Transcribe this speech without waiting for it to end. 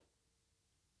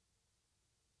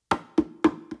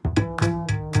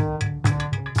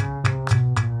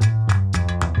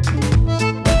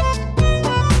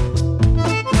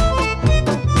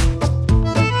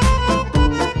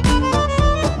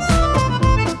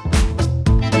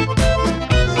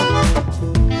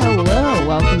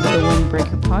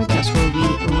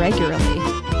regularly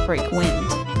break wind.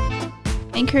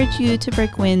 I encourage you to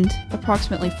break wind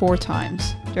approximately 4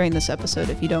 times during this episode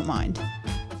if you don't mind.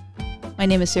 My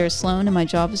name is Sarah Sloan, and my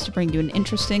job is to bring you an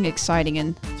interesting, exciting,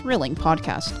 and thrilling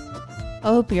podcast. I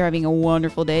hope you're having a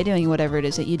wonderful day doing whatever it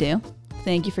is that you do.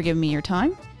 Thank you for giving me your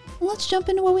time. And let's jump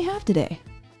into what we have today.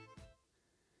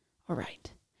 All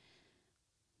right.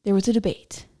 There was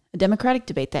a Democratic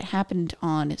debate that happened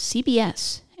on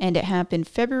CBS, and it happened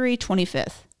February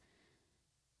 25th.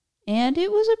 And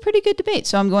it was a pretty good debate,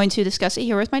 so I'm going to discuss it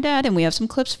here with my dad, and we have some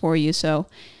clips for you, so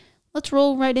let's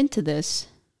roll right into this.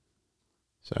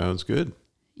 Sounds good.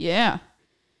 Yeah.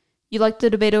 You liked the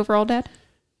debate overall, Dad?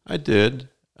 I did.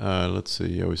 Let's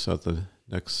see. Yeah, we saw it the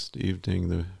next evening,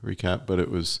 the recap, but it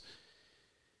was,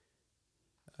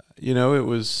 it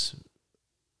was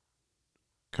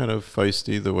kind of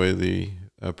feisty the way the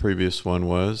previous one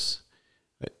was.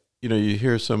 You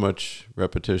hear so much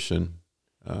repetition,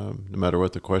 no matter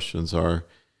what the questions are.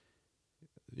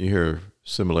 You hear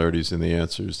similarities in the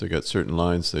answers. They got certain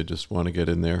lines they just want to get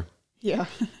in there. Yeah.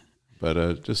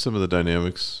 But just some of the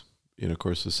dynamics, of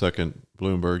course, the second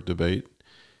Bloomberg debate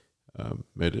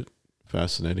made it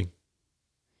fascinating.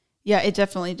 Yeah, it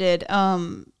definitely did.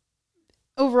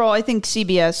 Overall, I think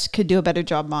CBS could do a better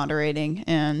job moderating,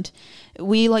 and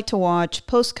we like to watch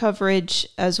post coverage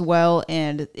as well,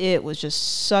 and it was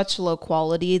just such low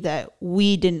quality that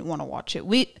we didn't want to watch it.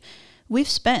 We've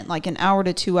spent like an hour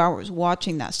to 2 hours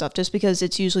watching that stuff just because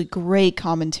it's usually great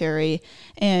commentary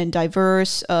and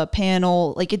diverse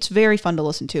panel. Like, it's very fun to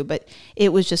listen to, but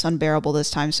it was just unbearable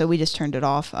this time, so we just turned it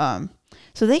off.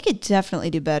 So they could definitely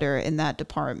do better in that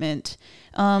department.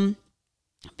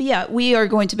 But yeah, we are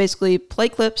going to basically play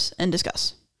clips and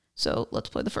discuss. So let's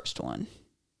play the first one.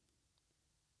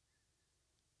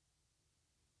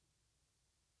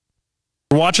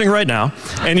 Watching right now,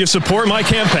 and you support my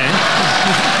campaign,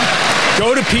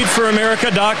 go to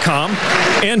PeteForAmerica.com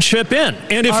and chip in.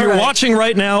 And if you're watching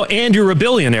right now and you're a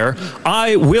billionaire,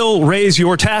 I will raise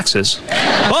your taxes.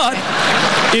 But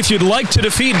if you'd like to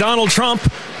defeat Donald Trump,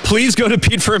 please go to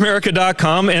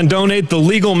PeteForAmerica.com and donate the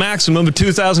legal maximum of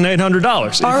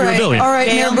 $2,800 if you're a billionaire. All right,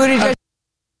 Mayor Buttigieg.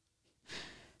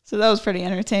 So that was pretty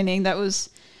entertaining. That was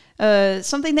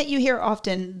something that you hear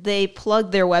often. They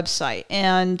plug their website,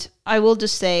 and I will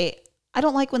just say, I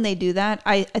don't like when they do that.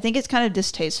 I think it's kind of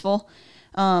distasteful.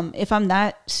 If I'm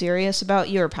that serious about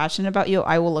you or passionate about you,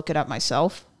 I will look it up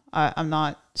myself. I'm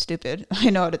not stupid.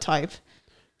 I know how to type.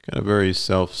 Kind of very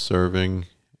self-serving,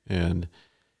 and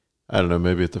I don't know,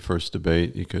 maybe at the first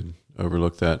debate you could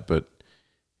overlook that, but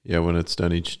yeah, when it's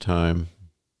done each time,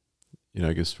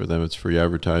 I guess for them it's free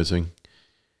advertising,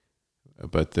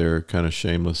 but they're kind of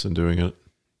shameless in doing it.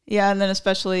 Yeah, and then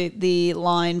especially the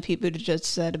line people just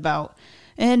said about,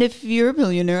 and if you're a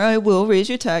billionaire, I will raise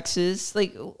your taxes.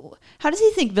 Like, how does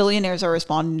he think billionaires are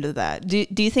responding to that? Do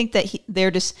you think that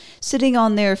they're just sitting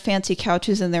on their fancy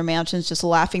couches in their mansions just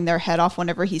laughing their head off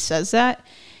whenever he says that?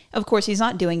 Of course, he's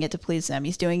not doing it to please them.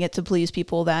 He's doing it to please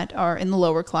people that are in the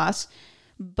lower class.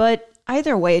 But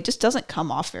either way, it just doesn't come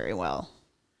off very well.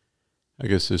 I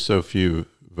guess there's so few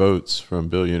votes from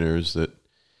billionaires that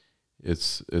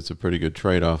it's a pretty good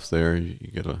trade-off there. You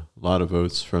get a lot of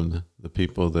votes from the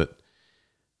people that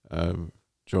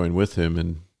join with him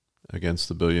and against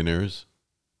the billionaires.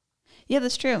 Yeah,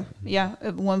 that's true. Yeah,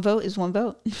 one vote is one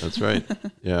vote. That's right.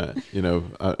 Yeah,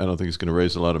 I don't think he's going to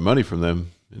raise a lot of money from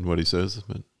them in what he says,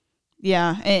 but.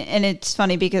 Yeah, and it's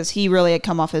funny because he really had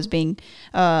come off as being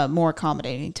more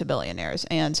accommodating to billionaires.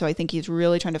 And so I think he's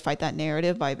really trying to fight that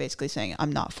narrative by basically saying,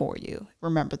 I'm not for you.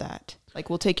 Remember that. Like,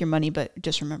 we'll take your money, but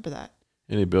just remember that.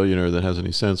 Any billionaire that has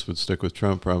any sense would stick with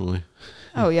Trump, probably.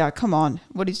 Oh, yeah, come on.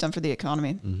 What he's done for the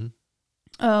economy.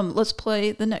 Mm-hmm. Let's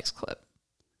play the next clip.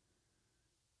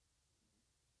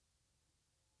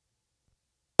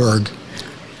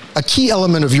 A key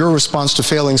element of your response to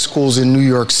failing schools in New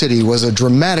York City was a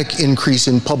dramatic increase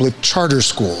in public charter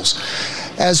schools.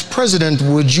 As president,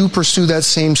 would you pursue that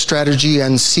same strategy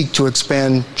and seek to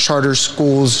expand charter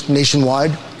schools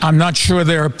nationwide? I'm not sure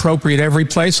they're appropriate every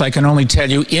place. I can only tell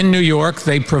you in New York,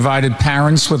 they provided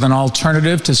parents with an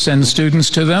alternative to send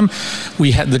students to them.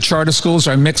 The charter schools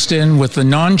are mixed in with the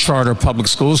non-charter public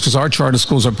schools because our charter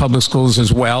schools are public schools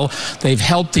as well. They've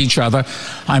helped each other.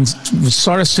 I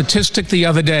saw a statistic the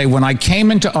other day. When I came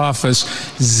into office,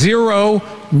 0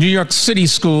 New York City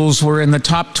schools were in the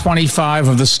top 25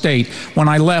 of the state. When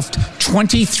I left,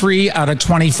 23 out of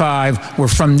 25 were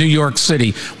from New York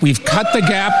City. We've cut the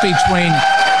gap between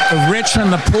the rich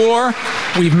and the poor.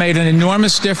 We've made an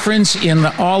enormous difference in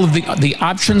all of the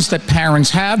options that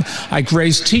parents have. I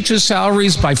raised teachers'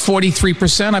 salaries by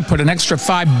 43%. I put an extra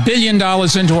 $5 billion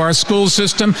into our school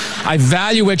system. I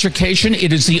value education.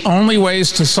 It is the only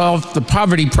ways to solve the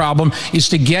poverty problem is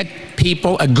to get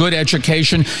people a good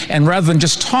education. And rather than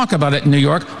just talk about it in New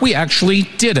York, we actually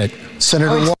did it.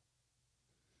 Senator Warren.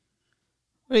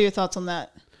 What are your thoughts on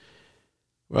that?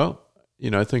 Well,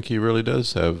 I think he really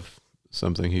does have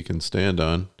something he can stand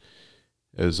on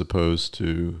as opposed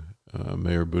to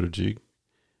Mayor Buttigieg.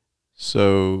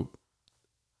 So,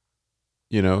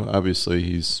 obviously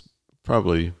he's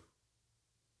probably,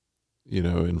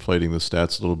 inflating the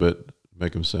stats a little bit,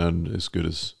 make him sound as good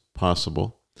as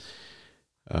possible.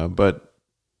 But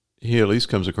he at least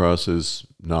comes across as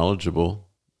knowledgeable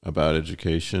about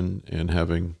education and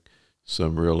having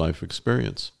some real life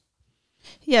experience.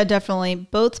 Yeah, definitely.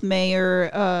 Both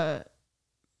mayor,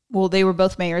 they were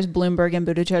both mayors. Bloomberg and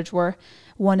Buttigieg were.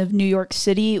 One of New York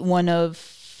City, one of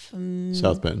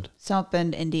South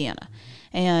Bend, Indiana.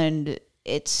 And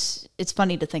it's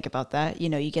funny to think about that.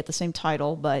 You get the same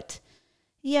title, but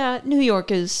yeah, New York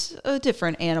is a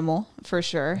different animal for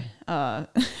sure. So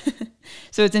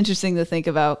it's interesting to think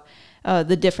about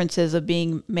the differences of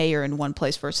being mayor in one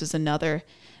place versus another.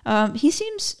 He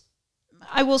seems,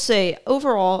 I will say,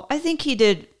 overall, I think he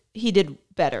did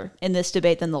better in this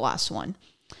debate than the last one.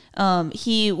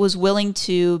 He was willing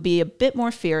to be a bit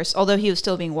more fierce, although he was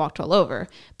still being walked all over,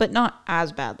 but not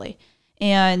as badly.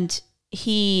 And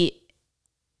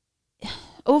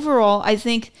overall, I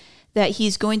think that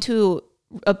he's going to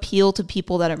appeal to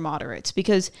people that are moderates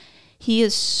because he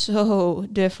is so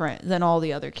different than all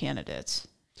the other candidates.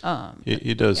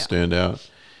 He does stand out.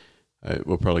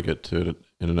 We'll probably get to it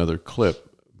in another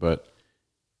clip, but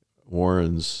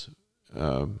Warren's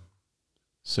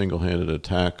single-handed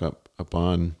attack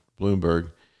upon Bloomberg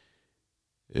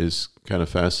is kind of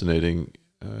fascinating.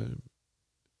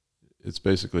 It's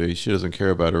basically she doesn't care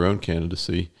about her own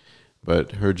candidacy,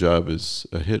 but her job is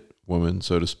a hit woman,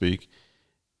 so to speak,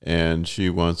 and she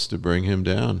wants to bring him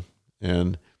down.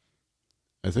 And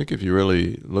I think if you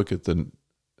really look at the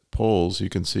polls, you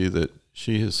can see that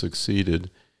she has succeeded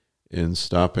in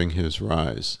stopping his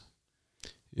rise.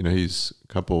 He's a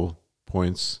couple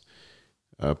points,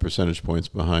 percentage points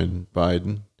behind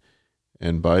Biden,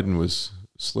 and Biden was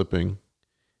slipping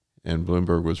and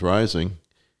Bloomberg was rising.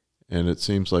 And it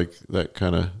seems like that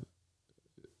kind of,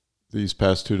 these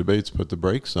past two debates put the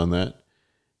brakes on that.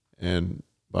 And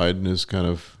Biden is kind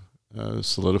of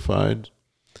solidified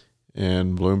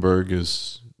and Bloomberg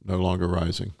is no longer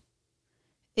rising.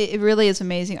 It really is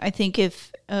amazing. I think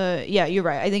if, you're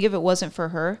right. I think if it wasn't for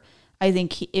her, I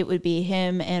think it would be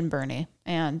him and Bernie.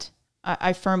 And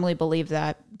I firmly believe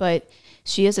that. But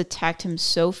she has attacked him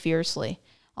so fiercely.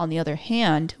 On the other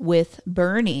hand, with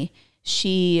Bernie,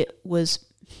 she was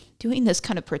doing this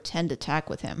kind of pretend attack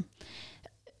with him,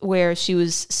 where she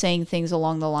was saying things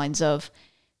along the lines of,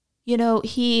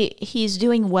 he's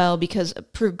doing well because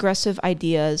progressive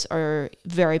ideas are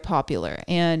very popular.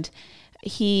 And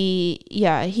he's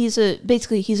a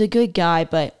good guy,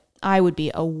 but I would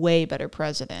be a way better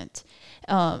president.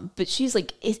 But she's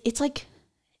like,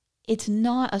 it's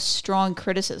not a strong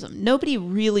criticism. Nobody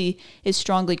really is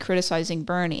strongly criticizing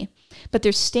Bernie, but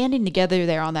they're standing together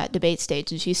there on that debate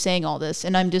stage and she's saying all this.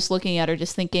 And I'm just looking at her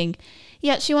just thinking,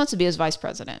 yeah, she wants to be his vice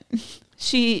president.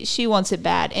 She wants it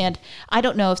bad. And I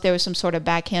don't know if there was some sort of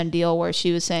backhand deal where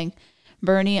she was saying,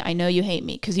 Bernie, I know you hate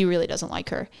me, because he really doesn't like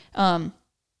her.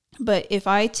 But if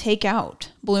I take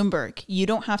out Bloomberg, you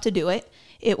don't have to do it.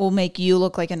 It will make you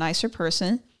look like a nicer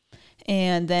person.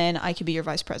 And then I could be your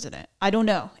vice president. I don't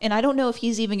know. And I don't know if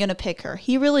he's even going to pick her.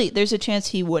 There's a chance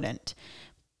he wouldn't.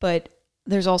 But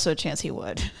there's also a chance he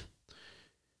would.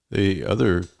 The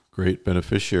other great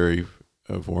beneficiary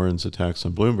of Warren's attacks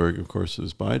on Bloomberg, of course,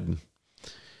 is Biden.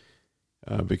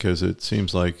 Because it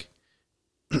seems like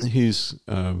he's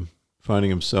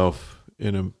finding himself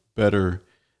in a better,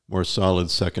 more solid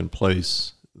second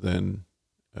place than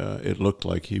it looked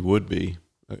like he would be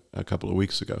a couple of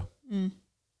weeks ago. Mm.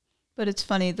 But it's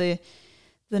funny, the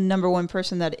number one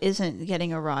person that isn't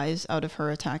getting a rise out of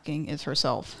her attacking is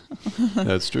herself.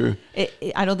 That's true.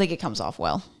 I don't think it comes off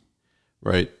well.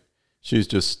 Right. She's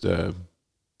just,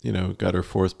 got her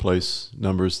fourth place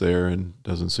numbers there and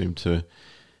doesn't seem to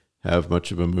have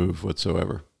much of a move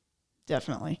whatsoever.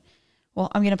 Definitely. Well,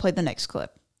 I'm going to play the next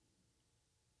clip.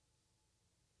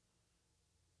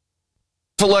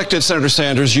 If elected, Senator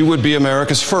Sanders, you would be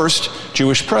America's first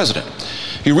Jewish president.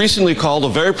 You recently called a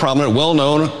very prominent,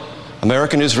 well-known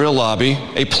American Israel lobby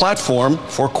a platform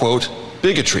for, quote,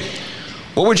 bigotry.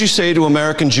 What would you say to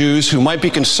American Jews who might be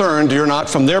concerned you're not,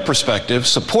 from their perspective,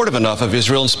 supportive enough of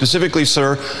Israel? And specifically,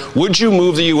 sir, would you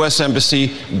move the U.S.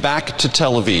 Embassy back to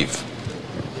Tel Aviv?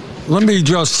 Let me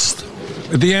just,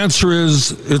 the answer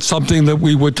is it's something that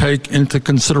we would take into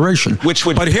consideration.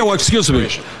 But here, excuse me,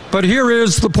 but here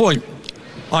is the point.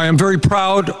 I am very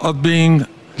proud of being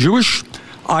Jewish.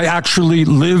 I actually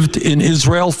lived in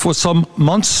Israel for some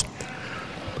months.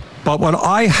 But what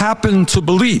I happen to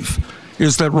believe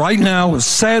is that right now,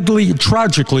 sadly,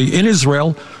 tragically, in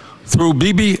Israel, through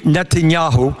Bibi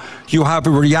Netanyahu, you have a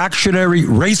reactionary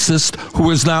racist who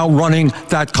is now running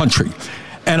that country.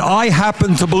 And I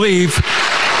happen to believe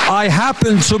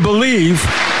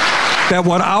that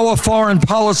what our foreign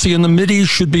policy in the Mideast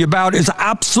should be about is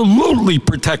absolutely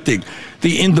protecting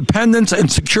the independence and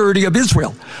security of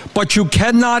Israel. But you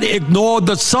cannot ignore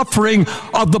the suffering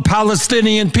of the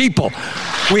Palestinian people.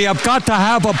 We have got to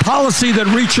have a policy that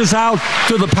reaches out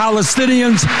to the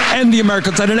Palestinians and the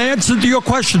Americans. And in answer to your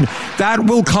question, that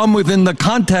will come within the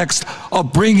context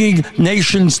of bringing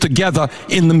nations together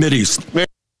in the Mideast.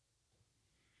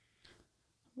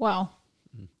 Wow.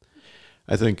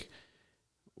 I think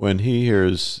when he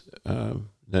hears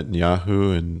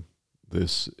Netanyahu and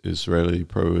this Israeli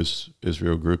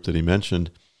pro-Israel group that he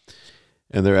mentioned,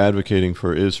 and they're advocating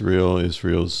for Israel,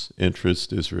 Israel's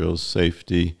interest, Israel's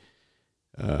safety,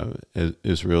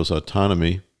 Israel's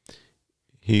autonomy,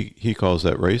 he calls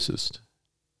that racist.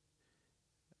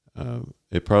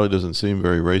 It probably doesn't seem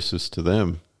very racist to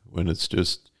them when it's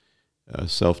just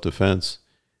self-defense.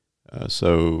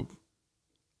 So,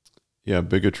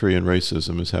 bigotry and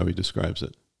racism is how he describes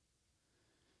it.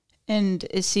 And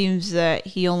it seems that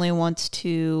he only wants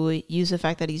to use the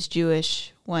fact that he's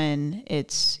Jewish when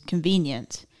it's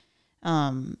convenient.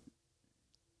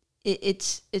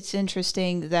 It's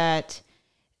interesting that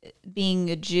being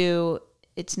a Jew,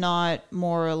 it's not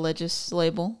more a religious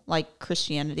label like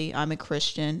Christianity. I'm a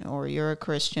Christian or you're a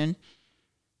Christian.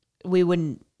 We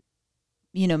wouldn't,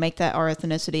 make that our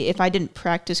ethnicity. If I didn't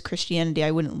practice Christianity,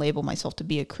 I wouldn't label myself to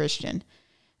be a Christian.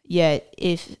 Yet,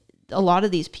 if a lot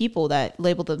of these people that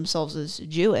label themselves as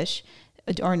Jewish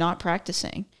are not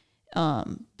practicing,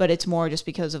 but it's more just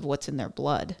because of what's in their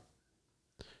blood.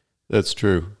 That's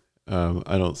true.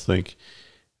 I don't think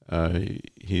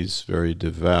he's very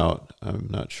devout. I'm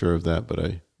not sure of that, but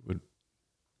I would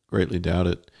greatly doubt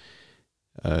it.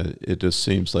 It just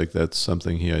seems like that's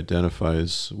something he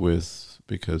identifies with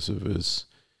because of his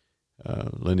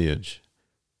lineage.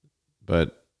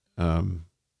 But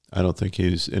I don't think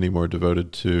he's any more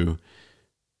devoted to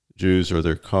Jews or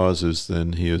their causes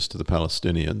than he is to the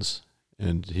Palestinians.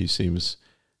 And he seems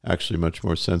actually much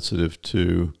more sensitive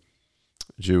to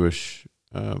Jewish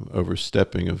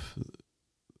overstepping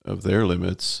of their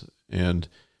limits and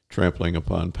trampling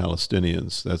upon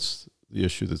Palestinians. That's the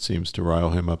issue that seems to rile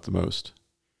him up the most.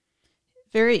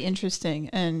 Very interesting.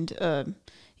 And,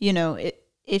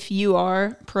 if you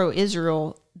are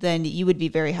pro-Israel, then you would be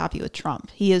very happy with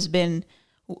Trump. He has been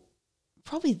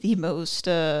probably the most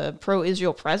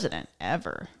pro-Israel president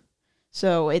ever.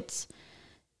 But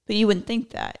you wouldn't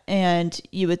think that. And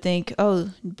you would think,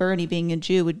 Bernie being a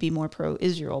Jew would be more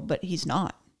pro-Israel, but he's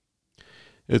not.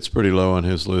 It's pretty low on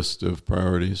his list of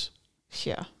priorities.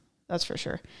 Yeah, that's for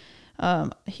sure.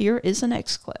 Here is the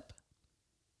next clip.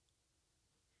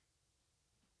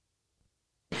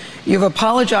 You've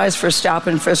apologized for stop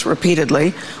and frisk repeatedly.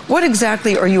 What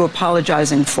exactly are you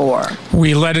apologizing for?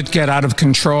 We let it get out of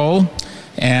control,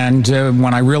 and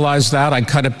when I realized that, I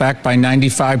cut it back by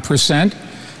 95%.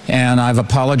 And I've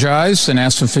apologized and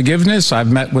asked for forgiveness.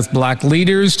 I've met with black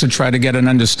leaders to try to get an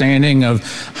understanding of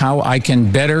how I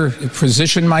can better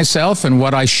position myself and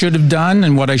what I should have done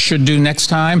and what I should do next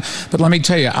time. But let me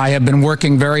tell you, I have been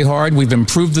working very hard. We've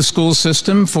improved the school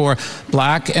system for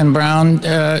black and brown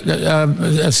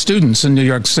students in New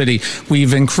York City.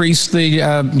 We've increased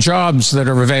the jobs that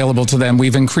are available to them.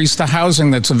 We've increased the housing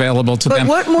that's available to them. But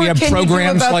what more we have can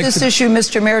programs you do about like this issue,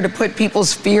 Mr. Mayor, to put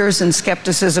people's fears and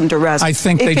skepticism to rest? I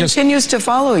think it continues to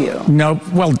follow you. No,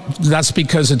 well, that's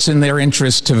because it's in their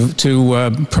interest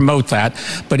to promote that.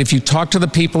 But if you talk to the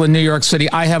people in New York City,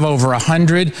 I have over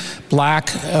 100 black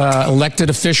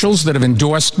elected officials that have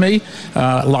endorsed me.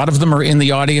 A lot of them are in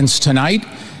the audience tonight.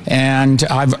 And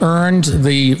I've earned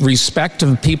the respect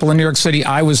of people in New York City.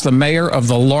 I was the mayor of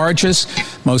the largest,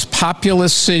 most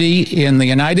populous city in the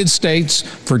United States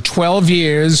for 12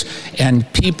 years, and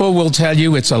people will tell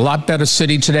you it's a lot better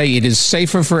city today. It is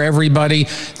safer for everybody.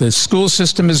 The school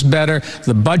system is better.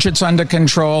 The budget's under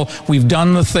control. We've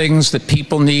done the things that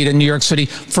people need in New York City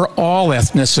for all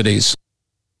ethnicities.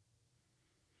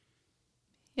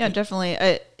 Yeah,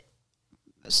 definitely.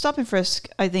 stop and frisk,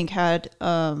 I think, had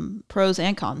pros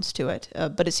and cons to it.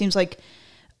 But it seems like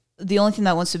the only thing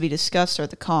that wants to be discussed are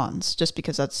the cons, just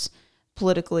because that's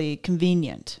politically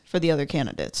convenient for the other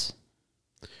candidates.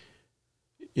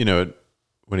 You know,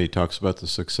 when he talks about the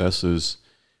successes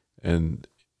and,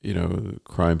 you know,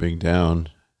 crime being down,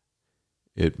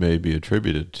 it may be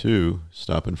attributed to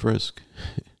stop and frisk.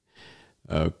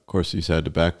 Of course, he's had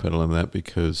to backpedal on that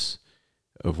because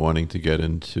of wanting to get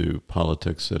into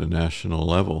politics at a national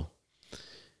level.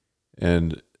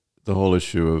 And the whole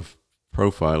issue of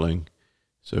profiling.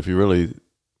 So if you really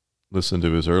listen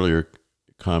to his earlier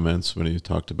comments when he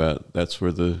talked about that's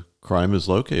where the crime is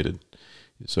located,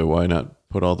 so why not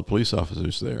put all the police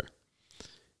officers there?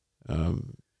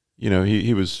 You know,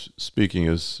 he was speaking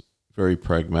as very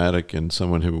pragmatic and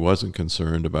someone who wasn't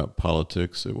concerned about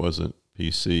politics. It wasn't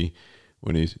PC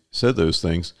when he said those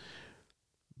things.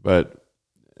 But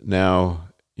now,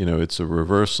 you know, it's a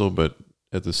reversal, but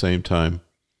at the same time,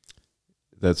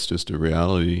 that's just a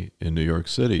reality in New York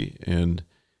City. And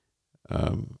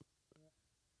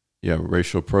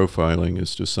racial profiling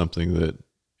is just something that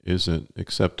isn't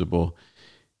acceptable.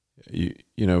 You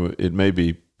know, it may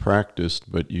be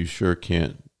practiced, but you sure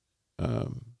can't.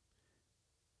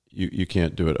 You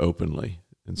can't do it openly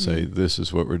and say this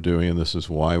is what we're doing and this is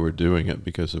why we're doing it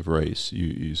because of race.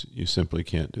 You simply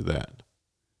can't do that.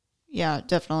 Yeah,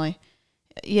 definitely.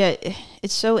 Yeah,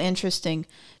 it's so interesting.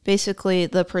 Basically,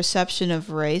 the perception of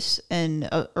race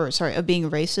of being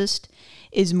racist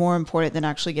is more important than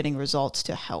actually getting results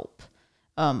to help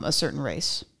a certain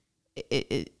race.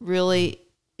 It really,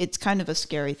 it's kind of a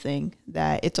scary thing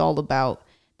that it's all about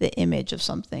the image of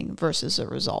something versus the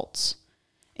results.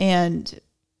 And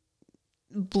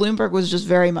Bloomberg was just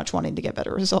very much wanting to get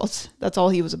better results. That's all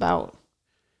he was about.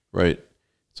 Right.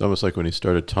 It's almost like when he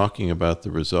started talking about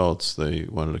the results, they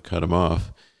wanted to cut him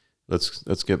off.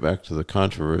 Let's get back to the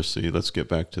controversy. Let's get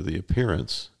back to the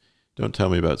appearance. Don't tell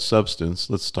me about substance.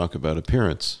 Let's talk about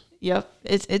appearance. Yep.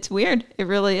 It's weird. It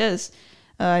really is.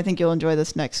 I think you'll enjoy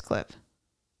this next clip.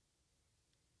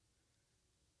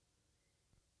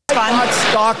 I bought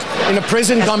stock in a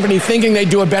prison company thinking they'd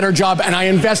do a better job, and I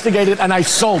investigated and I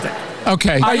sold it.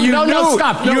 Okay. You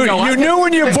knew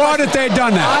when you bought it they'd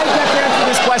done that. I get to answer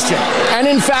this question. And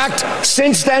in fact,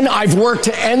 since then, I've worked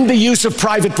to end the use of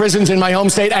private prisons in my home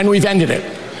state, and we've ended it.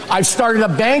 I've started a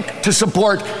bank to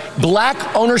support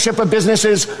black ownership of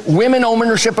businesses, women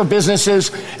ownership of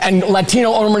businesses, and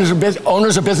Latino owners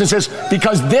of businesses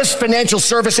because this financial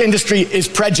service industry is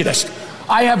prejudiced.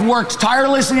 I have worked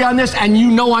tirelessly on this, and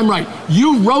you know I'm right.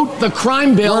 You wrote the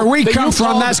crime bill. Where we come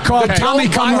from, that's called Tommy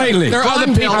Come Lately. There are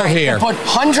other people here. Put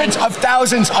hundreds of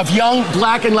thousands of young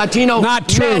black and Latino men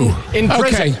in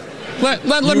prison. Okay.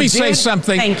 Let me say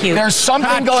something. Thank you. There's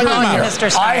something going on here.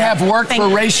 I have worked for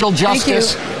racial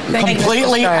justice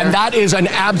completely, and that is an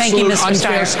absolute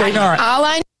unfair statement.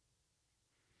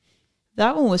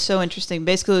 That one was so interesting.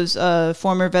 Basically, it was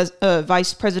former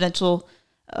Vice President Joe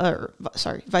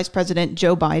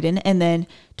Biden, and then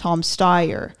Tom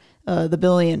Steyer, the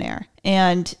billionaire.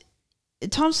 And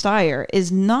Tom Steyer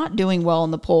is not doing well in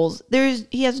the polls.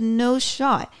 He has no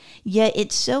shot. Yet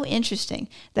it's so interesting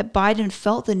that Biden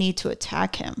felt the need to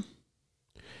attack him.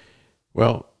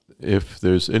 Well, if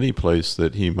there's any place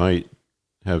that he might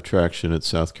have traction, it's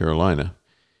South Carolina.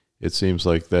 It seems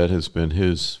like that has been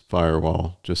his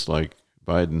firewall, just like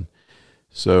Biden.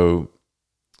 So,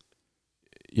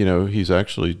 you know, he's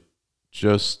actually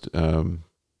just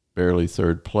barely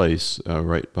third place,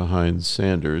 right behind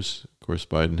Sanders. Of course,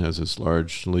 Biden has this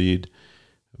large lead.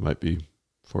 It might be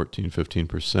 14,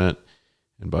 15%.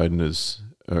 And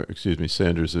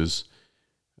Sanders is,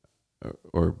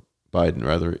 or Biden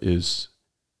rather, is,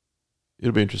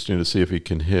 it'll be interesting to see if he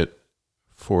can hit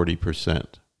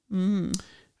 40%.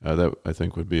 That, I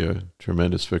think, would be a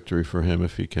tremendous victory for him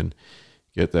if he can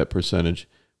get that percentage.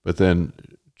 But then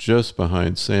just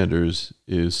behind Sanders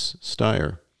is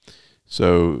Steyer.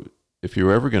 So if you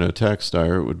were ever going to attack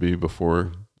Steyer, it would be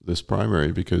before this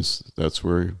primary, because that's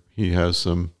where he has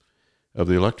some of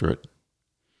the electorate.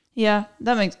 Yeah,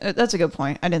 that's a good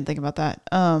point. I didn't think about that.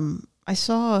 I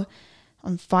saw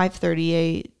on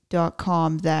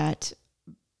 538.com that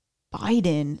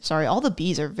Biden, all the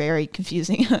B's are very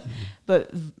confusing,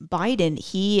 but Biden,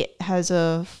 he has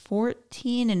a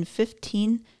 14 and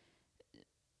 15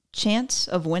 chance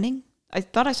of winning. I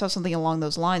thought I saw something along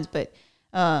those lines, but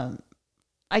I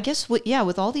guess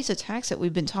with all these attacks that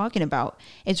we've been talking about,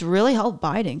 it's really helped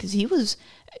Biden because he was,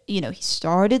 he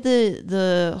started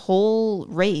the whole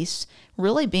race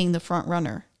really being the front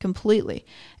runner completely.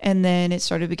 And then it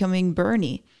started becoming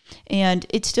Bernie. And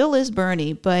it still is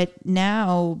Bernie, but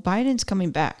now Biden's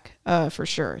coming back for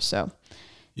sure. So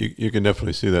you can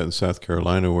definitely see that in South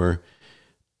Carolina, where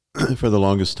for the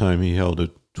longest time he held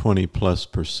a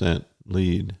 20+%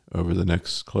 lead over the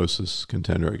next closest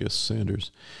contender, I guess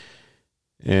Sanders.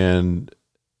 And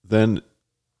then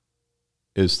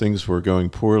as things were going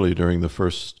poorly during the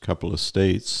first couple of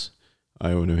states,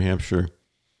 Iowa, New Hampshire,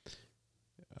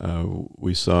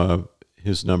 we saw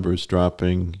his numbers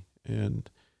dropping, and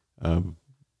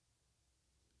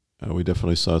we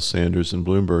definitely saw Sanders and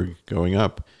Bloomberg going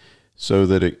up, so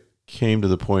that it came to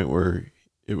the point where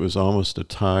it was almost a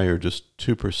tie or just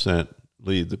 2%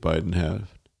 lead that Biden had.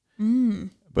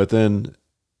 But then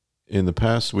in the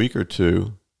past week or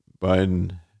two,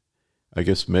 Biden, I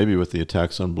guess maybe with the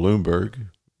attacks on Bloomberg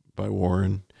by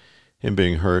Warren, him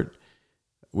being hurt,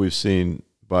 we've seen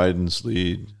Biden's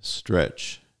lead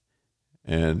stretch,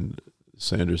 and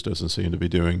Sanders doesn't seem to be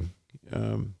doing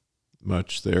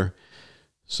much there.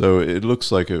 So it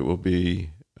looks like it will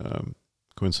be,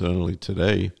 coincidentally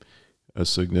today, a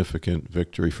significant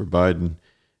victory for Biden.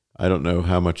 I don't know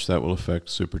how much that will affect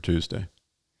Super Tuesday.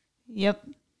 Yep.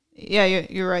 Yeah,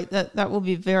 you're right. That will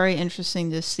be very interesting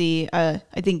to see. I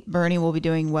think Bernie will be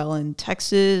doing well in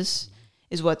Texas,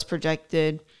 is what's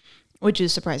projected, which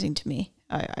is surprising to me.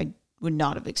 I would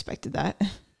not have expected that.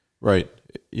 Right.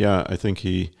 Yeah, I think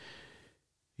he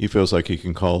feels like he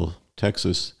can call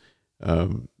Texas, a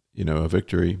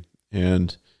victory,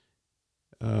 and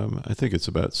I think it's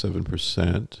about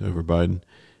 7% over Biden.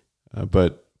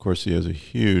 But of course, he has a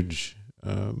huge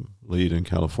lead in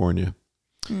California,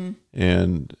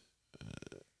 and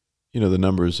the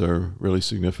numbers are really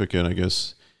significant. I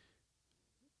guess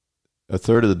a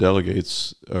third of the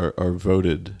delegates are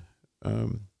voted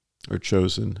or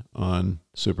chosen on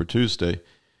Super Tuesday,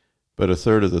 but a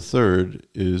third of the third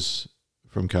is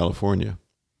from California,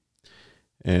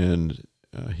 and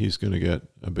he's going to get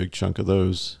a big chunk of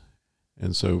those.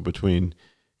 And so between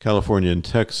California and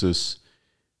Texas,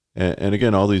 and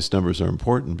again, all these numbers are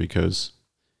important because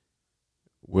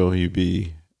will he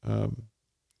be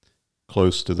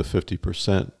close to the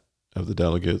 50% of the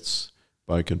delegates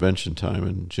by convention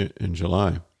time in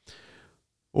July?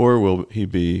 Or will he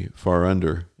be far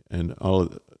under? And all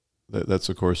of that's,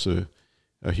 of course, a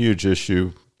huge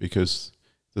issue because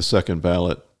the second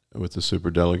ballot with the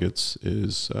superdelegates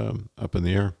is up in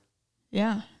the air.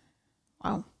 Yeah.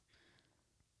 Wow.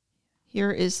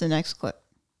 Here is the next clip.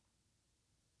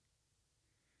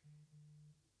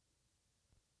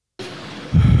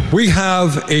 We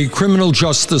have a criminal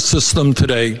justice system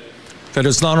today that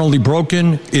is not only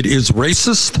broken, it is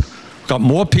racist, got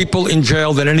more people in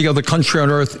jail than any other country on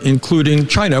earth, including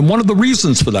China. And one of the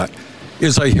reasons for that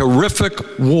is a horrific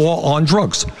war on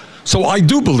drugs. So I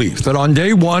do believe that on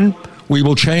day one, we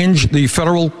will change the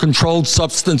Federal Controlled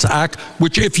Substance Act,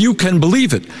 which, if you can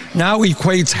believe it, now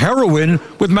equates heroin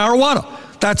with marijuana.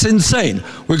 That's insane.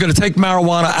 We're going to take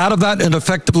marijuana out of that and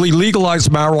effectively legalize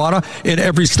marijuana in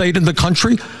every state in the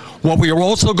country. What we are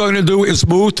also going to do is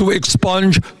move to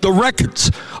expunge the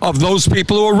records of those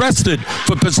people who are arrested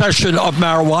for possession of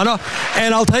marijuana.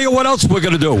 And I'll tell you what else we're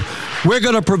going to do. We're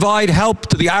going to provide help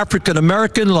to the African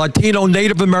American, Latino,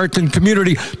 Native American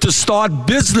community to start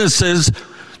businesses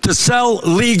to sell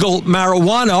legal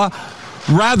marijuana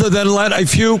rather than let a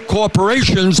few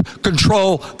corporations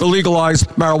control the legalized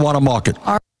marijuana market.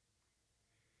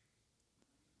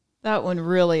 That one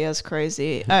really is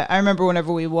crazy. I remember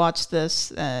whenever we watched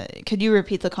this, could you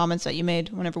repeat the comments that you made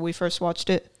whenever we first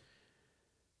watched it?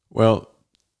 Well,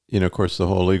 of course, the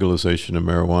whole legalization of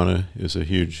marijuana is a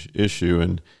huge issue,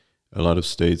 and a lot of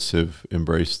states have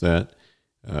embraced that.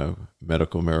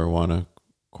 Medical marijuana,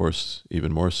 of course,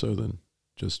 even more so than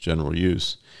just general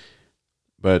use.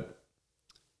 But,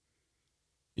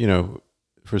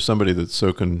 for somebody that's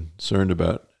so concerned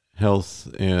about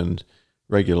health and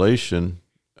regulation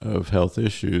of health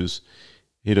issues,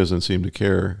 he doesn't seem to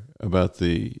care about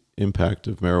the impact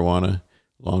of marijuana,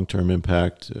 long-term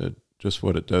impact, just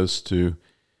what it does to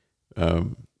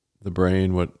the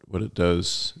brain, what it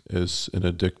does as an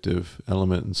addictive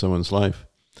element in someone's life.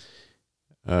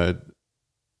 I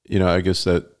guess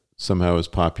that somehow is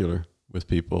popular with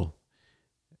people.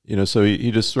 So he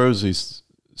just throws these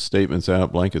statements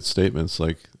out, blanket statements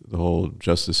like the whole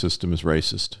justice system is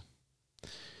racist.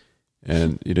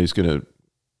 And, he's going to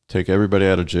take everybody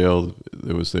out of jail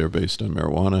that was there based on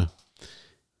marijuana.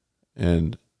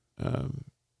 And,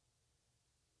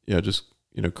 just,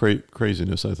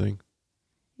 craziness, I think.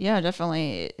 Yeah,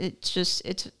 definitely.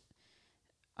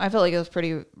 I felt like it was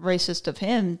pretty racist of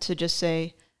him to just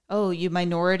say, oh, you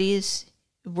minorities,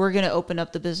 we're going to open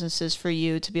up the businesses for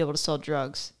you to be able to sell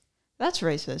drugs. That's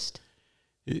racist.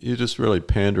 You're just really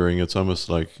pandering. It's almost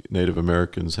like Native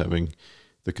Americans having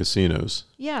the casinos.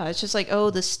 Yeah, it's just like, oh,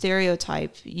 the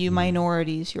stereotype, you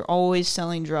minorities, you're always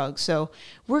selling drugs. So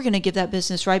we're going to give that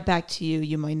business right back to you,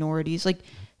 you minorities. Like,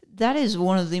 that is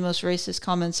one of the most racist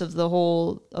comments of the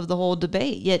whole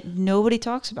debate, yet nobody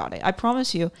talks about it. I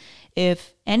promise you,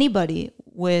 if anybody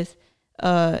with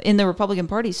in the Republican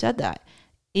Party said that,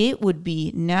 it would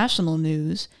be national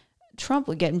news. Trump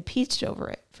would get impeached over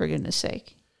it, for goodness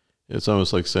sake. It's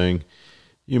almost like saying,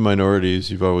 you minorities,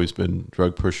 you've always been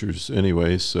drug pushers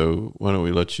anyway, so why don't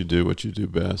we let you do what you do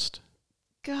best?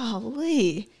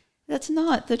 Golly, that's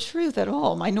not the truth at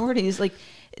all. Minorities, like,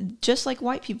 just like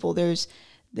white people, there's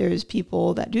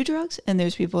people that do drugs and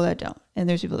there's people that don't. And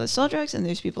there's people that sell drugs and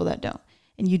there's people that don't.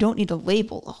 And you don't need to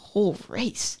label a whole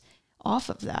race off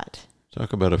of that.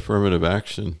 Talk about affirmative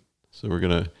action. So we're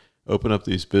going to open up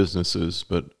these businesses,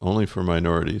 but only for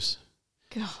minorities.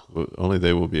 God. Only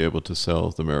they will be able to sell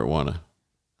the marijuana.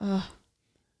 And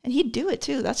he'd do it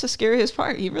too. That's the scariest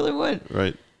part. He really would.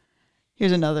 Right.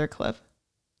 Here's another clip.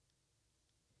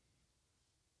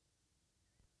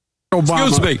 Obama.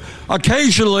 Excuse me.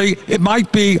 Occasionally, it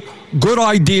might be a good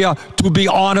idea to be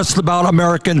honest about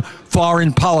American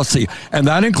foreign policy. And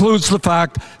that includes the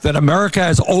fact that America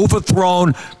has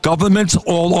overthrown governments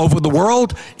all over the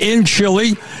world, in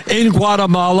Chile, in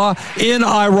Guatemala, in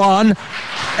Iran.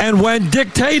 And when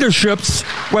dictatorships,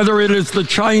 whether it is the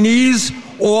Chinese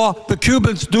or the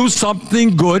Cubans, do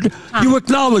something good, you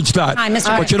acknowledge that.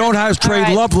 But you don't have trade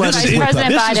love letters with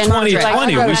them. This is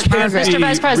 2020. Mr.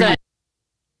 Vice President.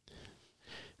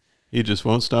 He just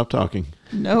won't stop talking.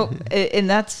 No, and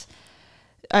that's,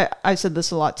 I said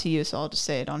this a lot to you, so I'll just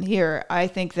say it on here. I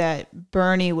think that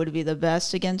Bernie would be the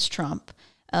best against Trump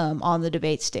on the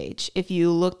debate stage. If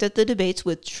you looked at the debates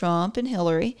with Trump and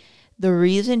Hillary, the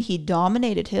reason he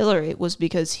dominated Hillary was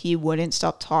because he wouldn't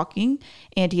stop talking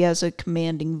and he has a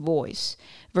commanding voice.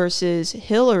 Versus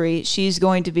Hillary, she's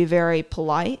going to be very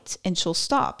polite and she'll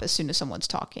stop as soon as someone's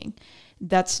talking.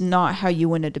 That's not how you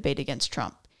win a debate against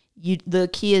Trump. The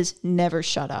key is never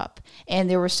shut up. And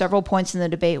there were several points in the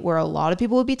debate where a lot of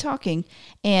people would be talking,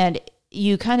 and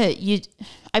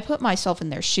I put myself in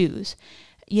their shoes.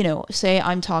 You know, say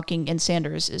I'm talking and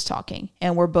Sanders is talking,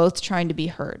 and we're both trying to be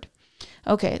heard.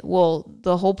 Okay, well,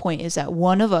 the whole point is that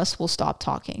one of us will stop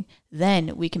talking.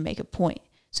 Then we can make a point.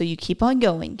 So you keep on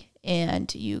going,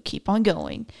 and you keep on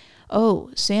going.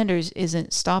 Oh, Sanders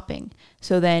isn't stopping.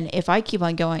 So then if I keep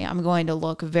on going, I'm going to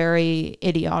look very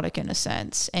idiotic in a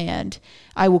sense, and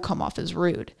I will come off as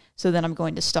rude. So then I'm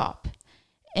going to stop.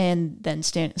 And then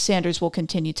Sanders will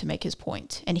continue to make his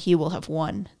point, and he will have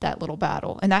won that little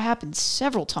battle. And that happened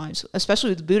several times,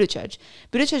 especially with Buttigieg.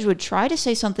 Buttigieg would try to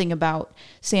say something about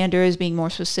Sanders, being more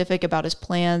specific about his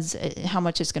plans, how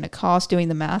much it's going to cost, doing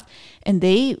the math. And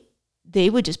they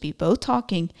would just be both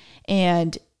talking,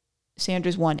 and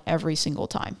Sanders won every single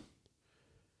time.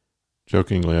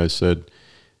 Jokingly, I said,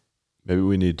 maybe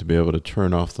we need to be able to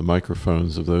turn off the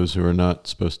microphones of those who are not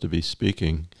supposed to be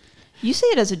speaking. You say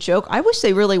it as a joke. I wish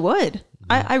they really would.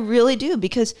 I really do,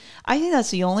 because I think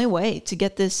that's the only way to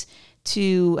get this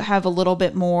to have a little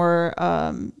bit more,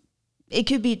 it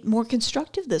could be more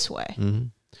constructive this way. Mm-hmm.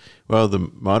 Well,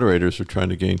 the moderators are trying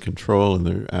to gain control, and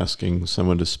they're asking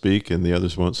someone to speak, and the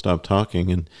others won't stop talking.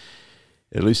 And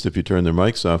at least if you turn their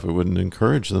mics off, it wouldn't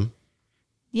encourage them.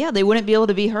 Yeah, they wouldn't be able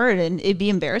to be heard, and it'd be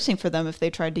embarrassing for them if they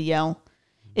tried to yell.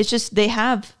 It's just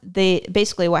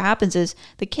basically what happens is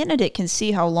the candidate can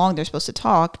see how long they're supposed to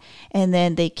talk, and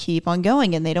then they keep on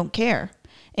going and they don't care.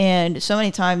 And so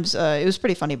many times, it was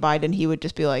pretty funny, Biden, he would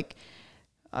just be like,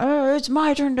 it's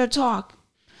my turn to talk.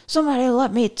 Somebody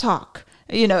let me talk.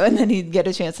 You know, and then he'd get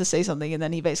a chance to say something, and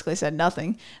then he basically said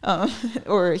nothing.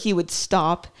 Or he would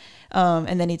stop,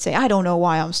 and then he'd say, I don't know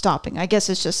why I'm stopping. I guess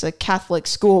it's just a Catholic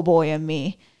schoolboy in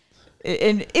me.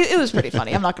 And it was pretty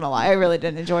funny. I'm not going to lie. I really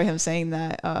didn't enjoy him saying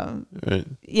that. Right.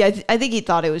 Yeah, I think he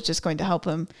thought it was just going to help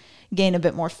him gain a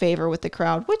bit more favor with the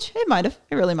crowd, which it might have.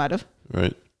 It really might have.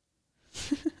 Right.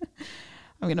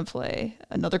 I'm going to play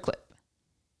another clip.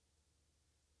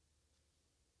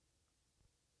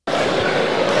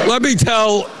 Let me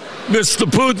tell Mr.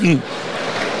 Putin,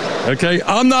 okay,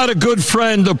 I'm not a good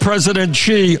friend of President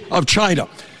Xi of China.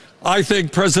 I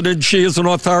think President Xi is an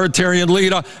authoritarian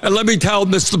leader. And let me tell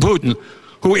Mr. Putin,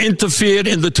 who interfered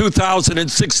in the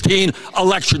 2016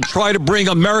 election, try to bring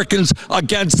Americans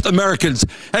against Americans.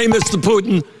 Hey, Mr.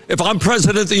 Putin, if I'm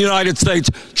president of the United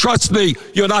States, trust me,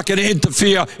 you're not going to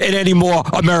interfere in any more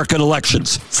American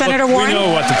elections. Senator Warren? We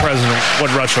know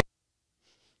what Russia.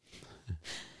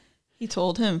 He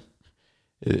told him.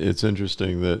 It's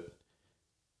interesting that,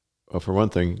 well, for one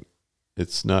thing,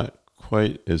 it's not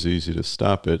quite as easy to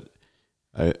stop it.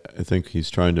 I think he's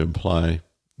trying to imply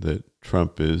that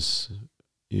Trump is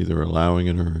either allowing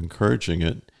it or encouraging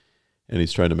it, and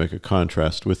he's trying to make a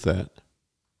contrast with that.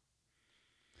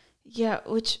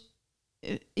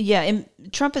 And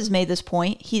Trump has made this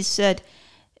point. He said,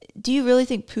 do you really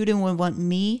think Putin would want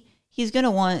me? He's going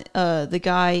to want the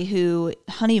guy who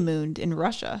honeymooned in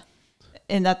Russia.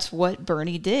 And that's what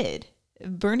Bernie did.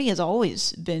 Bernie has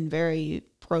always been very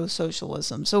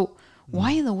pro-socialism. So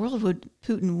why in the world would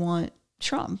Putin want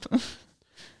Trump?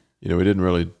 We didn't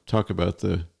really talk about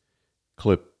the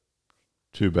clip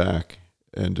 2 back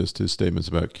and just his statements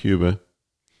about Cuba.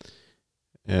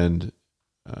 And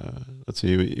let's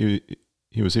see,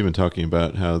 he was even talking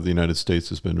about how the United States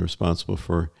has been responsible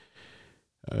for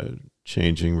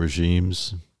changing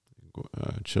regimes,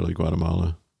 Chile,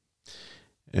 Guatemala.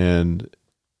 And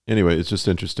anyway, it's just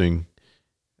interesting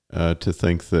to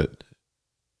think that,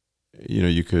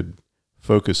 you could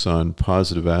focus on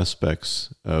positive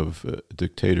aspects of a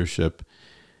dictatorship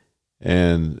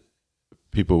and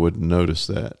people would notice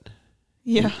that.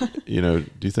 Yeah. Do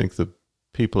you think the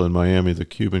people in Miami, the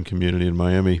Cuban community in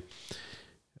Miami,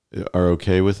 are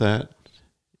okay with that?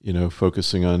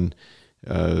 Focusing on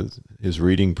his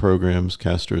reading programs,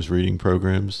 Castro's reading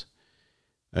programs.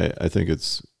 I think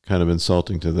it's kind of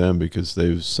insulting to them because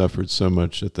they've suffered so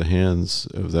much at the hands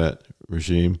of that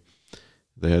regime.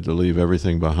 They had to leave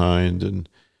everything behind and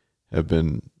have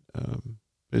been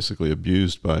basically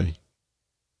abused by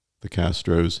the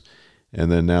Castros,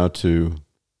 and then now to,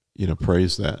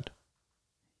 praise that.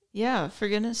 Yeah, for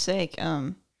goodness sake.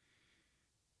 And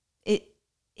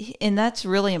that's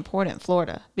really important,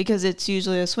 Florida, because it's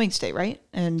usually a swing state, right?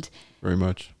 And very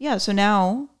much. Yeah, so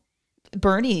now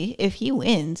Bernie, if he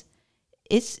wins,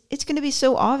 it's going to be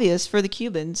so obvious for the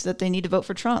Cubans that they need to vote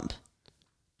for Trump.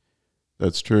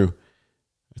 That's true.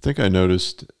 I think I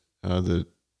noticed that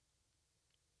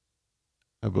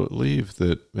I believe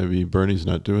that maybe Bernie's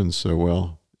not doing so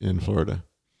well in Florida.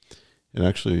 And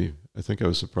actually, I think I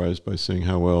was surprised by seeing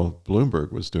how well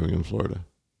Bloomberg was doing in Florida.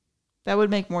 That would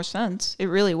make more sense. It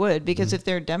really would, because if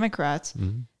they're Democrats,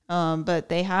 but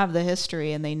they have the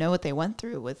history and they know what they went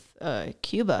through with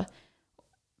Cuba,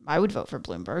 I would vote for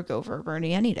Bloomberg over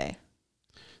Bernie any day.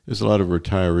 There's a lot of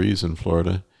retirees in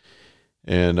Florida,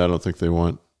 and I don't think they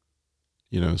want,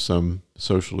 some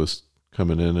socialist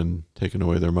coming in and taking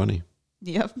away their money.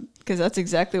 Yep, because that's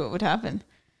exactly what would happen.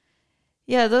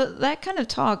 Yeah, that kind of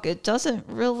talk, it doesn't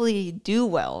really do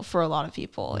well for a lot of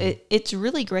people. It's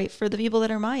really great for the people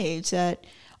that are my age that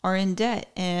are in debt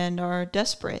and are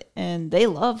desperate, and they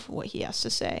love what he has to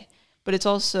say. But it's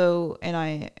also,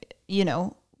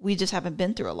 we just haven't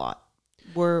been through a lot.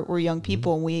 We're young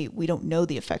people, and we don't know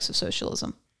the effects of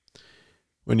socialism.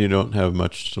 When you don't have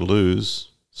much to lose,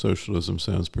 socialism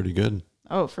sounds pretty good.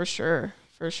 Oh, for sure.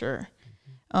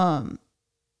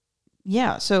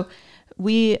 Yeah, so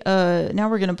we now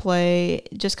we're going to play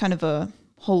just kind of a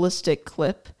holistic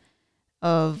clip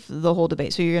of the whole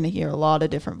debate. So you're going to hear a lot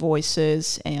of different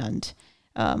voices, and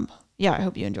I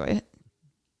hope you enjoy it.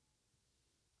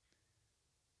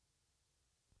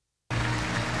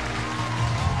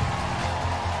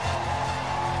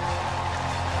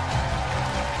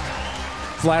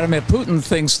 Vladimir Putin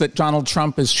thinks that Donald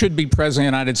Trump should be president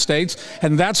of the United States,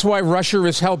 and that's why Russia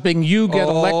is helping you get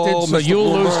elected so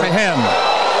you'll lose to him.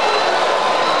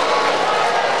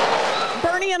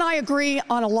 Bernie and I agree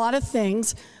on a lot of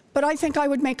things, but I think I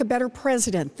would make a better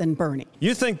president than Bernie.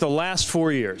 You think the last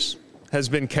 4 years has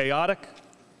been chaotic,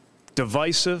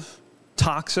 divisive,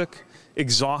 toxic,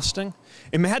 exhausting?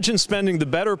 Imagine spending the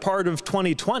better part of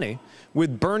 2020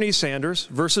 with Bernie Sanders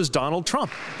versus Donald Trump.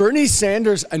 Bernie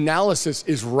Sanders' analysis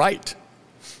is right.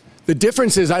 The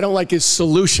difference is I don't like his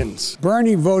solutions.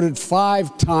 Bernie voted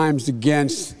 5 times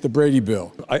against the Brady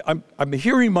bill. I'm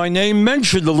hearing my name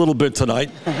mentioned a little bit tonight.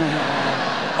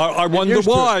 I wonder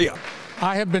why.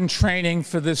 I have been training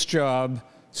for this job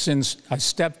since I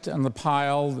stepped on the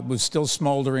pile that was still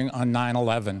smoldering on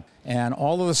 9/11. And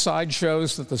all of the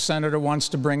sideshows that the senator wants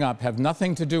to bring up have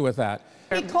nothing to do with that.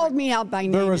 He called me out by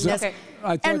name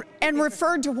and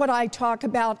referred to what I talk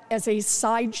about as a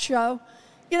sideshow.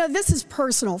 This is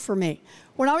personal for me.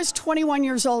 When I was 21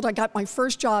 years old, I got my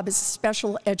first job as a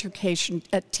special education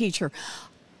teacher.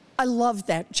 I loved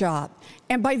that job.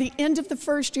 And by the end of the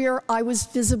first year, I was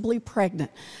visibly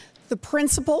pregnant. The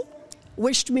principal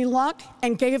wished me luck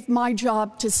and gave my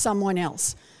job to someone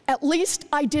else. At least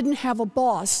I didn't have a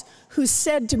boss who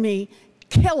said to me,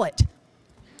 "Kill it,"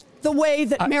 the way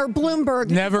that Mayor Bloomberg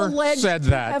never alleged said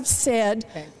that. to have said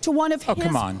to one of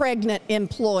his pregnant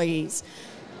employees.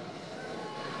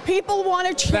 People want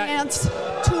a chance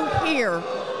to hear.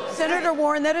 Senator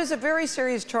Warren, that is a very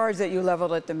serious charge that you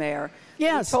leveled at the mayor.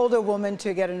 Yes. Told a woman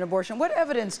to get an abortion. What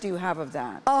evidence do you have of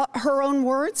that? Her own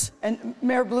words. And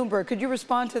Mayor Bloomberg, could you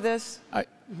respond to this?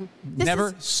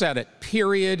 Never said it.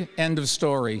 Period. End of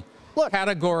story. Look,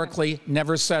 categorically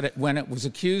never said it. When I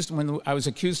was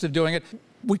accused of doing it,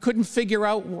 we couldn't figure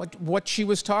out what she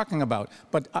was talking about.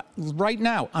 But right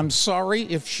now, I'm sorry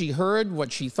if she heard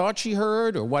what she thought she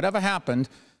heard or whatever happened.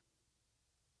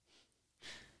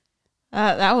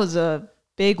 That was a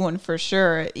big one for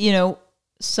sure. You know,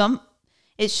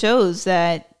 it shows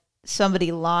that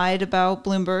somebody lied about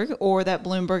Bloomberg or that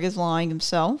Bloomberg is lying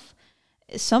himself.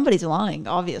 Somebody's lying,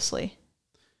 obviously.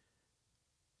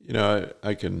 You know,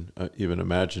 I can even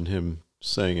imagine him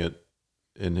saying it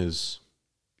in his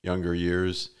younger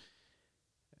years,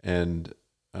 and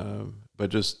but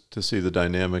just to see the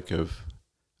dynamic of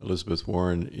Elizabeth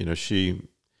Warren, you know, she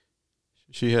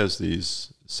has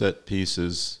these set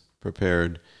pieces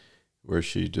prepared where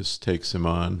she just takes him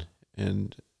on,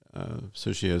 and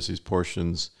so she has these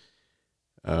portions,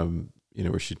 you know,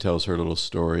 where she tells her little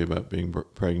story about being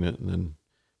pregnant and then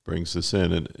brings this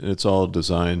in, and it's all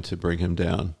designed to bring him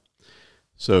down.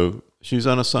 So she's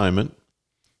on assignment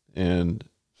and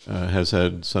has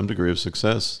had some degree of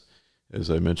success, as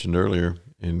I mentioned earlier,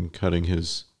 in cutting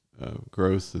his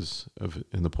growth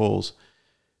in the polls.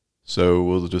 So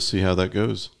we'll just see how that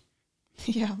goes.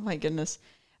 Yeah, my goodness.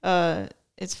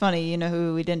 It's funny, you know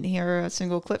who we didn't hear a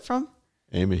single clip from?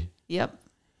 Amy. Yep.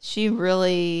 She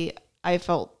really, I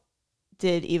felt,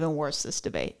 did even worse this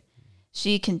debate.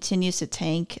 She continues to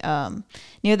tank.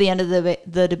 Near the end of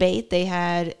the debate, they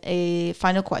had a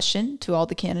final question to all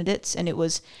the candidates, and it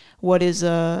was, "What is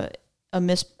a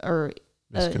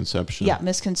misconception?"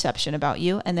 Misconception about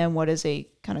you, and then what is a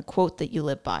kind of quote that you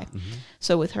live by. Mm-hmm.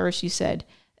 So with her, she said,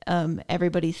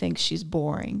 "Everybody thinks she's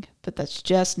boring, but that's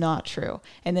just not true."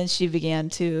 And then she began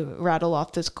to rattle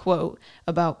off this quote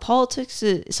about politics,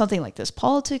 something like this: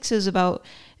 "Politics is about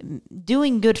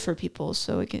doing good for people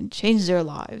so it can change their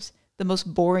lives." The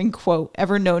most boring quote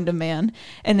ever known to man.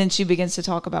 And then she begins to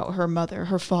talk about her mother,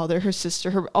 her father, her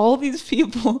sister, all these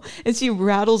people. And she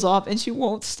rattles off and she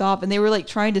won't stop. And they were like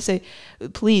trying to say,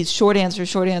 please, short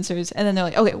answers. And then they're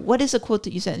like, okay, what is a quote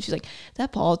that you said? And she's like,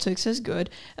 that politics is good.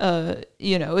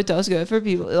 You know, it does good for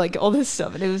people, like all this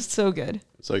stuff. And it was so good.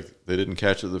 It's like they didn't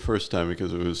catch it the first time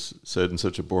because it was said in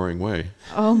such a boring way.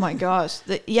 Oh my gosh.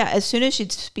 Yeah, as soon as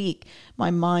she'd speak,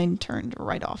 my mind turned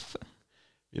right off.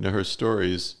 You know, her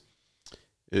stories,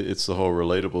 it's the whole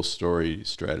relatable story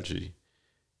strategy.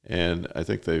 And I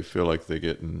think they feel like they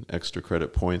get an extra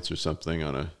credit points or something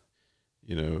on a,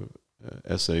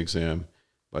 essay exam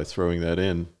by throwing that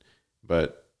in.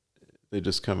 But they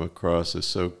just come across as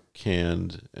so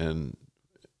canned and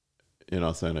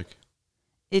inauthentic.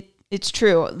 It's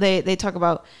true. They talk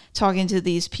about talking to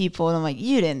these people, and I'm like,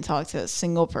 you didn't talk to a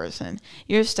single person.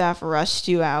 Your staff rushed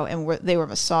you out, and they were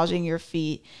massaging your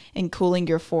feet and cooling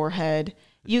your forehead.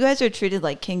 You guys are treated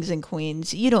like kings and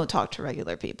queens. You don't talk to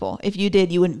regular people. If you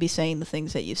did, you wouldn't be saying the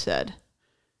things that you said.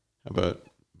 How about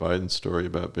Biden's story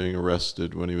about being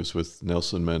arrested when he was with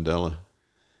Nelson Mandela?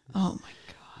 Oh, my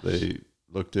gosh. They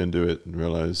looked into it and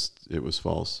realized it was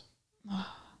false.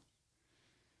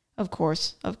 Of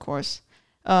course.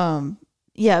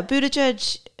 Yeah,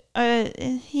 Buttigieg,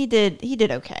 he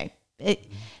did okay.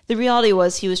 The reality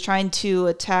was he was trying to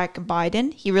attack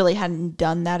Biden. He really hadn't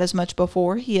done that as much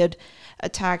before. He had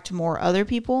attacked more other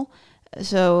people.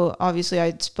 So obviously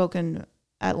I'd spoken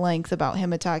at length about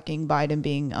him attacking Biden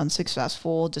being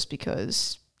unsuccessful just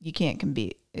because you can't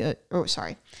compete.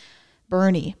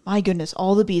 Bernie. My goodness,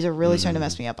 all the B's are really starting to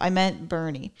mess me up. I meant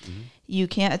Bernie. Mm-hmm. You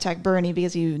can't attack Bernie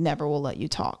because he never will let you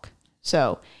talk.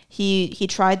 So he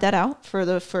tried that out for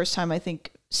the first time, I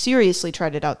think, seriously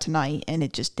tried it out tonight, and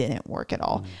it just didn't work at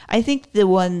all. Mm-hmm. I think the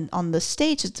one on the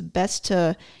stage that's best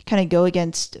to kind of go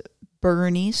against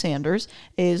Bernie Sanders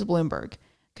is Bloomberg.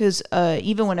 Because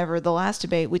even whenever the last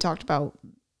debate we talked about,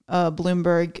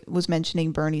 Bloomberg was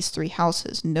mentioning Bernie's 3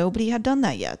 houses. Nobody had done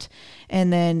that yet.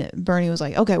 And then Bernie was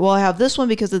like, okay, well, I have this one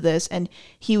because of this. And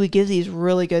he would give these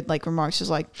really good remarks,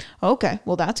 just like, okay,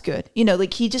 well, that's good.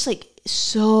 He just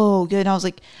so good. And I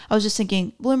was just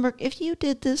thinking, Bloomberg, if you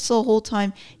did this the whole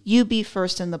time, you'd be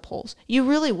first in the polls. You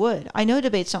really would. I know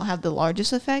debates don't have the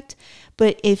largest effect,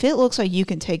 but if it looks like you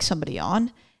can take somebody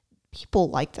on, people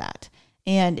like that.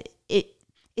 And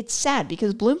it's sad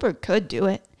because Bloomberg could do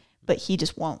it, but he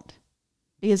just won't.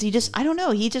 Because I don't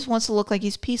know, he just wants to look like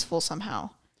he's peaceful somehow.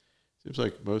 Seems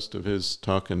like most of his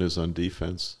talking is on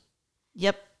defense.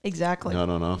 Yep, exactly. Not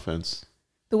on offense.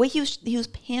 The way he was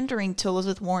pandering to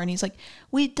Elizabeth Warren, he's like,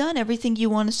 we've done everything you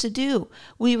want us to do.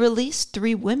 We released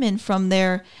 3 women from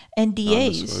their NDAs.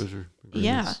 Non-disclosure agreements.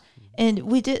 Yeah. And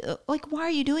we did, like, why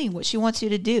are you doing what she wants you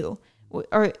to do?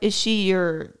 Or is she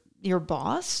your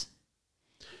boss?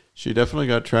 She definitely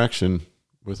got traction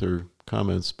with her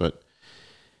comments, but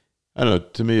I don't know.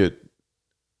 To me,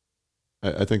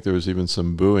 I think there was even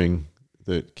some booing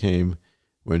that came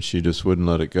when she just wouldn't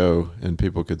let it go, and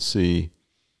people could see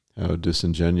how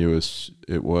disingenuous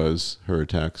it was, her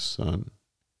attacks on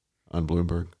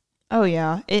Bloomberg. Oh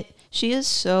yeah, she is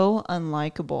so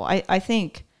unlikable. I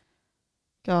think,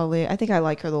 golly, I think I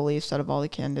like her the least out of all the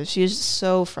candidates. She is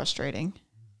so frustrating,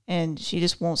 and she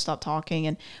just won't stop talking.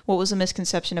 And what was the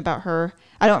misconception about her?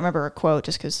 I don't remember her quote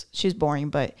just because she's boring,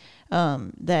 but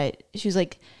that she was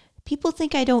like, people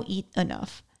think I don't eat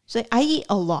enough. She's like, I eat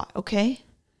a lot, okay?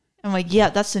 I'm like, yeah,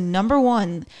 that's the number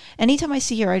one. Anytime I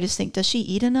see her, I just think, does she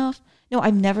eat enough? No,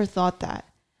 I've never thought that.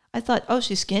 I thought, oh,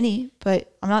 she's skinny,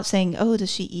 but I'm not saying, oh, does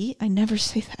she eat? I never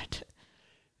say that.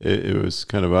 It was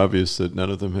kind of obvious that none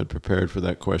of them had prepared for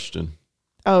that question.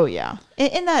 Oh, yeah.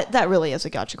 And that really is a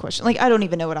gotcha question. Like, I don't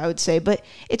even know what I would say, but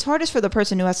it's hardest for the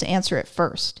person who has to answer it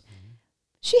first.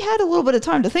 She had a little bit of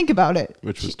time to think about it.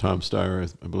 Which was Tom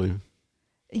Steyer, I believe.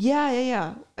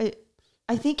 Yeah.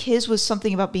 I think his was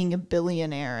something about being a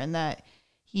billionaire and that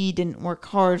he didn't work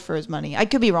hard for his money. I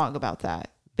could be wrong about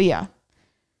that. But yeah.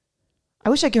 I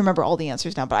wish I could remember all the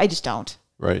answers now, but I just don't.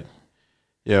 Right.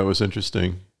 Yeah, it was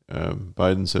interesting.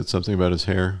 Biden said something about his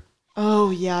hair.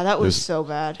 Oh, yeah, that was so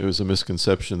bad. It was a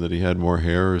misconception that he had more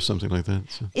hair or something like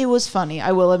that. So. It was funny,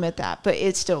 I will admit that, but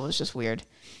it still was just weird.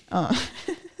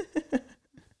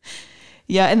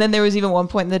 Yeah, and then there was even one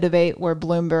point in the debate where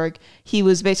Bloomberg, he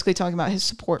was basically talking about his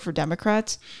support for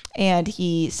Democrats, and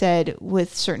he said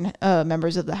with certain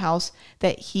members of the House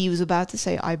that he was about to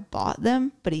say, I bought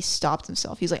them, but he stopped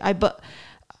himself. He's like,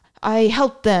 I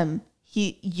helped them.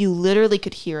 You literally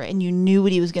could hear it, and you knew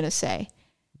what he was going to say.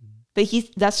 But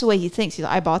that's the way he thinks. He's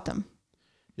like, I bought them.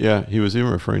 Yeah, he was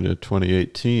even referring to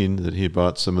 2018 that he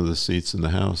bought some of the seats in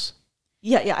the House.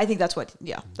 Yeah, I think that's what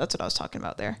I was talking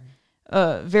about there.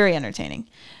 Very entertaining.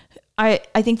 I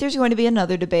think there's going to be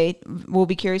another debate. We'll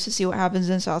be curious to see what happens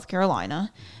in South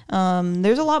Carolina.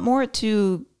 There's a lot more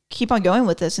to keep on going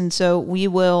with this, and so we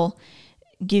will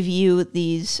give you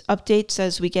these updates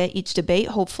as we get each debate,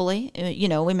 hopefully.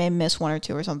 We may miss one or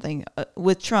two or something.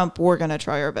 With Trump, we're going to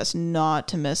try our best not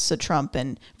to miss a Trump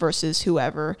and versus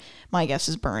whoever. My guess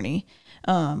is Bernie.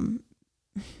 Who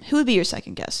would be your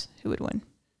second guess? Who would win?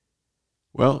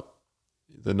 Well,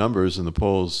 the numbers in the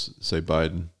polls say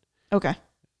Biden. Okay.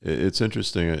 It's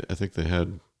interesting. I think they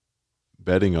had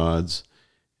betting odds,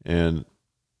 and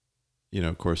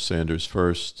of course Sanders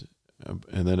first,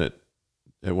 and then at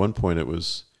one point it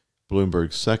was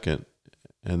Bloomberg second,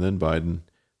 and then Biden,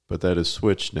 but that has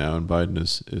switched now, and Biden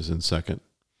is in second.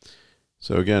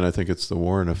 So again, I think it's the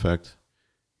Warren effect,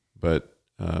 but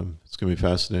it's going to be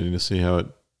fascinating to see how it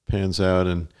pans out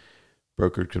and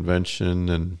brokered convention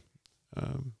and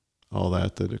all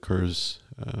that occurs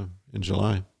in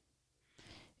July.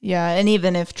 Yeah, and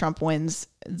even if Trump wins,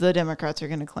 the Democrats are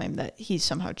going to claim that he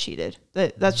somehow cheated.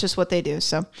 That's just what they do.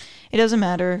 So it doesn't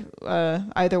matter.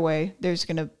 Either way, there's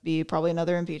going to be probably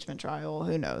another impeachment trial.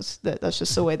 Who knows? That's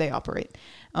just the way they operate.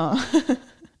 Hopefully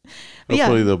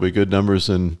there'll be good numbers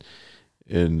in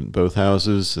both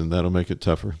houses, and that'll make it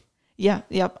tougher. Yeah,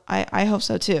 yep. I hope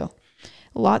so too.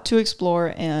 A lot to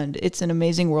explore, and it's an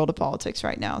amazing world of politics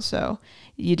right now. So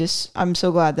I'm so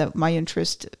glad that my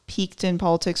interest peaked in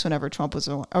politics whenever Trump was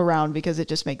around, because it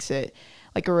just makes it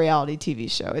like a reality TV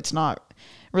show. It's not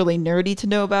really nerdy to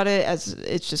know about it, as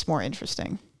it's just more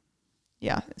interesting.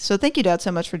 Yeah. So thank you, Dad,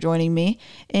 so much for joining me,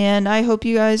 and I hope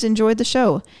you guys enjoyed the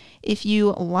show. If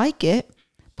you like it,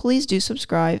 please do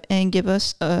subscribe and give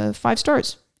us 5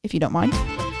 stars if you don't mind.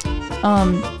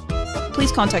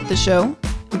 Please contact the show,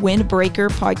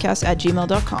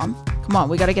 windbreakerpodcast@gmail.com. Come on,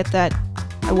 we got to get that.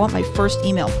 I want my first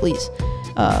email, please.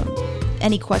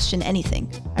 Any question, anything.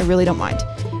 I really don't mind.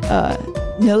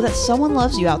 Know that someone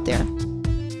loves you out there.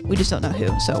 We just don't know who.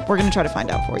 So we're going to try to find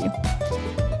out for you.